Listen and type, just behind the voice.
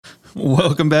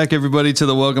Welcome back, everybody, to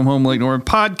the Welcome Home Lake Norman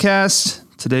podcast.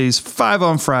 Today's 5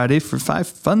 on Friday for 5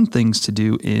 fun things to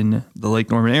do in the Lake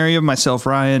Norman area. Myself,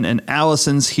 Ryan, and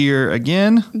Allison's here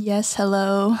again. Yes,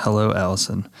 hello. Hello,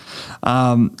 Allison.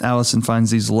 Allison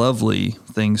finds these lovely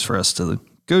things for us to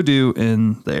go do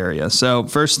in the area. So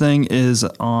first thing is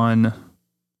on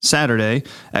Saturday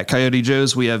at Coyote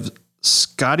Joe's, we have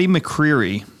Scotty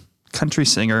McCreery, country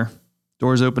singer.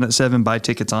 Doors open at 7. Buy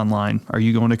tickets online. Are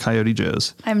you going to Coyote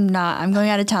Joe's? I'm not. I'm going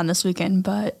out of town this weekend,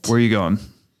 but... Where are you going?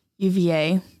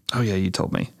 UVA. Oh, yeah, you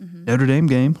told me. Mm-hmm. Notre Dame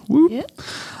game. Whoop. Yeah.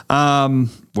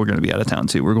 We're going to be out of town,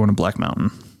 too. We're going to Black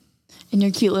Mountain. In your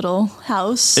cute little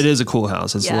house. It is a cool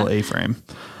house. It's a little A-frame.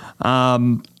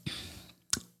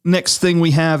 Next thing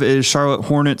we have is Charlotte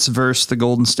Hornets versus the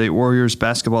Golden State Warriors.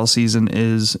 Basketball season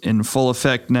is in full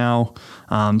effect now.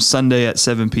 Sunday at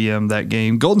 7 p.m. that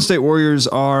game. Golden State Warriors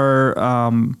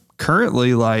are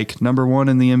currently like number 1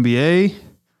 in the NBA.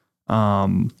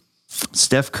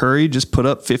 Steph Curry just put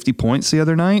up 50 points the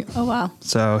other night. Oh, wow.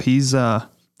 So he's that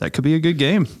could be a good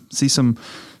game. See some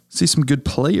good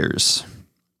players.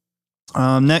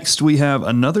 Next, we have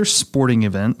another sporting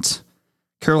event.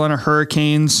 Carolina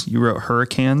Hurricanes. You wrote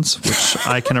Hurricanes, which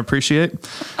I can appreciate.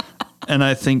 And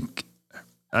I think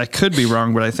I could be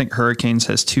wrong, but I think Hurricanes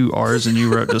has 2 R's and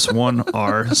you wrote just 1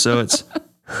 R. So it's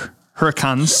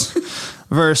Hurricanes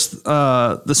versus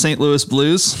the St. Louis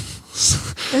Blues.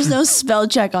 There's no spell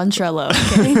check on Trello.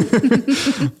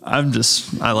 Okay?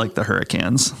 I like the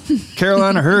Hurricanes.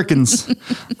 Carolina Hurricanes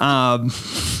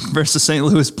versus St.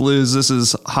 Louis Blues. This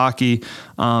is hockey,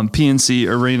 PNC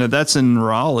Arena. That's in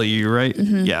Raleigh, right?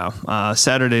 Mm-hmm. Yeah.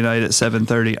 Saturday night at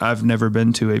 7:30. I've never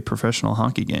been to a professional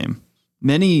hockey game.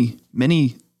 Many,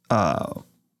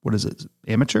 what is it?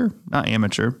 Amateur? Not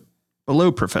amateur.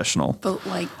 Below professional. But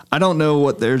like, I don't know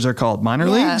what theirs are called. Minor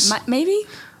leagues? Maybe.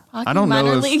 Hockey, I don't know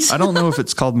leagues. I don't know if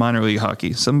it's called minor league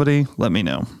hockey. Somebody let me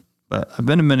know. But I've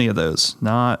been to many of those,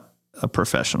 not a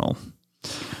professional.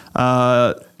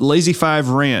 Lazy 5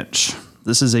 Ranch.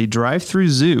 This is a drive-through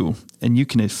zoo, and you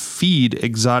can feed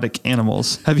exotic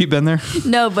animals. Have you been there?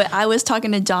 No, but I was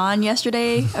talking to Dawn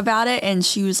yesterday about it, and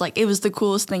she was like, it was the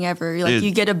coolest thing ever. Like,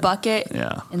 you get a bucket,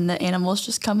 and the animals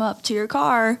just come up to your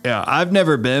car. Yeah, I've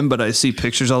never been, but I see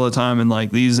pictures all the time, and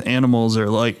like these animals are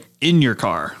like in your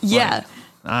car. Yeah.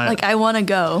 I want to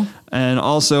go. And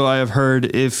also I have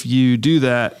heard if you do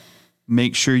that,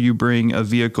 make sure you bring a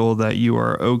vehicle that you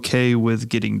are okay with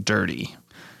getting dirty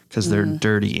because they're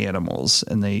dirty animals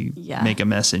and they make a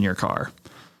mess in your car.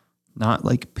 Not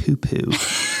like poo poo.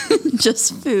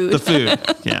 Just food. The food.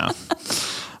 Yeah.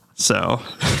 So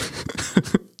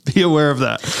be aware of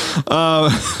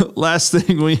that. Last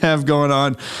thing we have going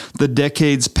on, the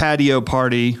Decades Patio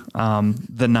Party,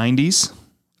 the 90s.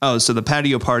 Oh, so the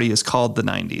patio party is called the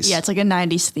 90s. Yeah, it's like a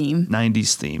 90s theme.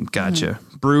 90s theme. Gotcha.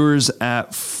 Mm-hmm. Brewers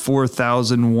at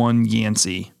 4001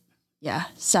 Yancey. Yeah,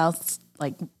 south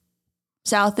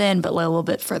end, but a little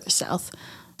bit further south.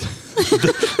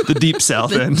 the deep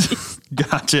south end.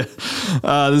 Gotcha.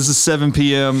 This is 7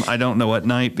 p.m. I don't know what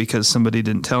night because somebody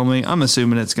didn't tell me. I'm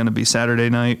assuming it's going to be Saturday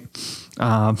night.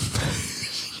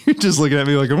 You're just looking at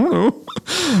me like, oh.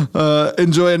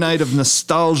 Enjoy a night of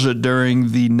nostalgia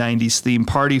during the 90s theme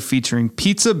party featuring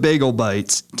pizza bagel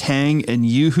bites, Tang and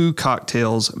Yoo-Hoo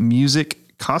cocktails, music,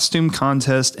 costume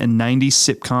contest, and 90s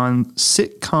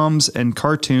sitcoms and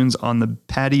cartoons on the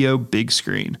patio big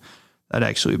screen. That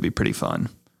actually would be pretty fun.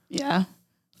 Yeah.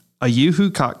 A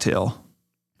Yoo-Hoo cocktail.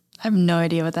 I have no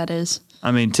idea what that is.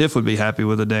 I mean, Tiff would be happy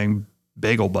with a dang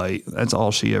bagel bite. That's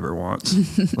all she ever wants.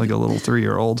 Like a little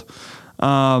 3-year-old.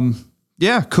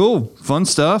 Yeah, cool. Fun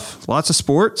stuff. Lots of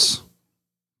sports.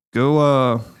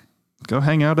 Go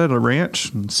hang out at a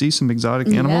ranch and see some exotic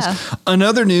animals. Yeah.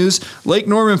 Another news, Lake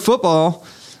Norman football,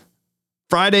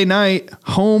 Friday night,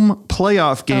 home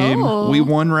playoff game. Oh. We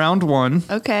won round 1.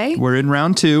 Okay. We're in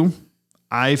round 2.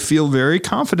 I feel very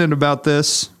confident about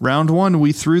this. Round 1,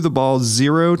 we threw the ball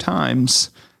 0 times,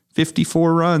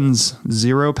 54 runs,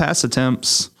 0 pass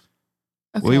attempts.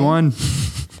 Okay. We won.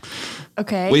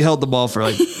 Okay. We held the ball for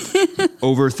like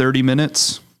over 30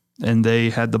 minutes, and they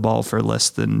had the ball for less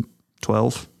than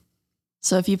 12.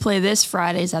 So if you play this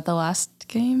Friday, is that the last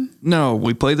game? No,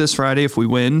 we play this Friday. If we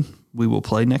win, we will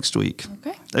play next week.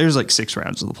 Okay. There's like 6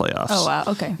 rounds of the playoffs. Oh, wow.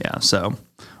 Okay. Yeah, so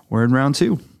we're in round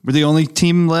 2. We're the only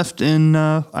team left in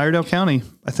Iredell County,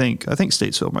 I think. I think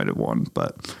Statesville might have won,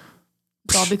 but...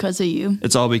 It's all because of you.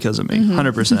 It's all because of me,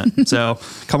 100%. So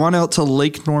come on out to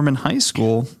Lake Norman High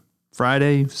School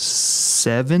Friday,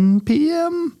 7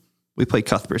 p.m. We play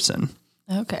Cuthbertson.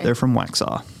 Okay. They're from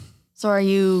Waxhaw. So are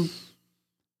you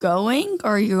going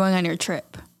or are you going on your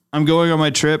trip? I'm going on my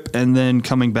trip and then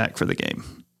coming back for the game.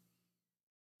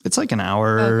 It's like an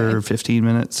hour, 15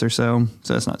 minutes or so.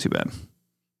 So that's not too bad.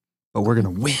 But we're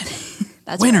going to win.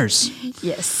 That's winners. Right.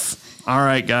 Yes. All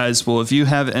right, guys. Well, if you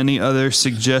have any other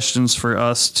suggestions for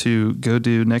us to go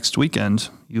do next weekend,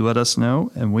 you let us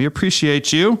know. And we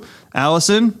appreciate you.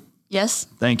 Allison. Yes.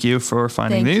 Thank you for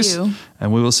finding these. You.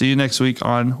 And we will see you next week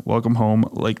on Welcome Home,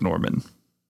 Lake Norman.